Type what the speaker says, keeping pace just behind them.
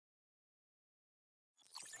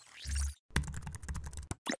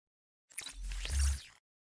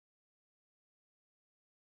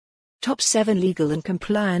Top 7 Legal and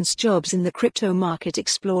Compliance Jobs in the Crypto Market.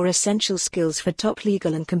 Explore essential skills for top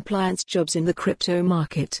legal and compliance jobs in the crypto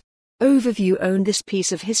market. Overview. Own this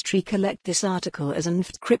piece of history. Collect this article as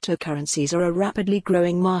NFT. Cryptocurrencies are a rapidly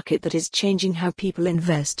growing market that is changing how people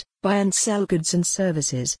invest, buy and sell goods and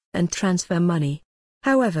services, and transfer money.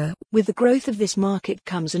 However, with the growth of this market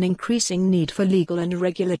comes an increasing need for legal and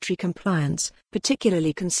regulatory compliance,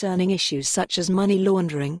 particularly concerning issues such as money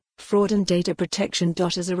laundering, fraud and data protection.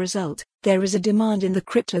 As a result, there is a demand in the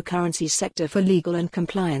cryptocurrency sector for legal and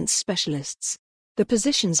compliance specialists. The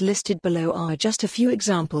positions listed below are just a few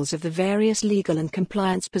examples of the various legal and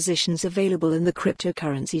compliance positions available in the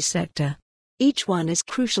cryptocurrency sector. Each one is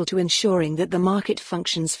crucial to ensuring that the market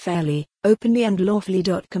functions fairly, openly and lawfully.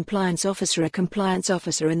 Compliance Officer. A compliance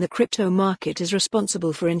officer in the crypto market is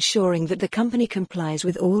responsible for ensuring that the company complies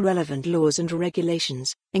with all relevant laws and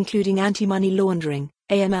regulations, including anti-money laundering,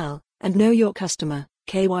 AML, and Know Your Customer,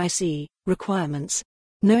 KYC, requirements.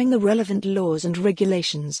 Knowing the relevant laws and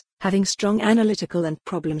regulations, having strong analytical and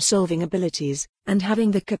problem-solving abilities, and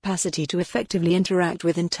having the capacity to effectively interact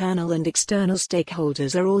with internal and external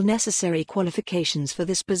stakeholders are all necessary qualifications for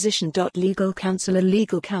this position. Legal counsel. A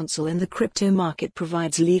legal counsel in the crypto market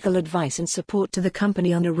provides legal advice and support to the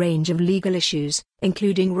company on a range of legal issues,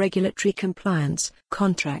 including regulatory compliance,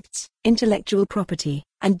 contracts, intellectual property,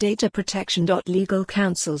 and data protection. Legal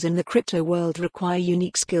counsels in the crypto world require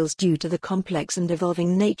unique skills due to the complex and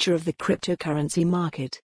evolving nature of the cryptocurrency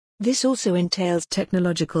market. This also entails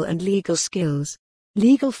technological and legal skills.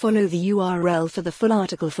 Legal. Follow the URL for the full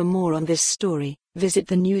article. For more on this story, visit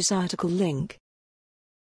the news article link.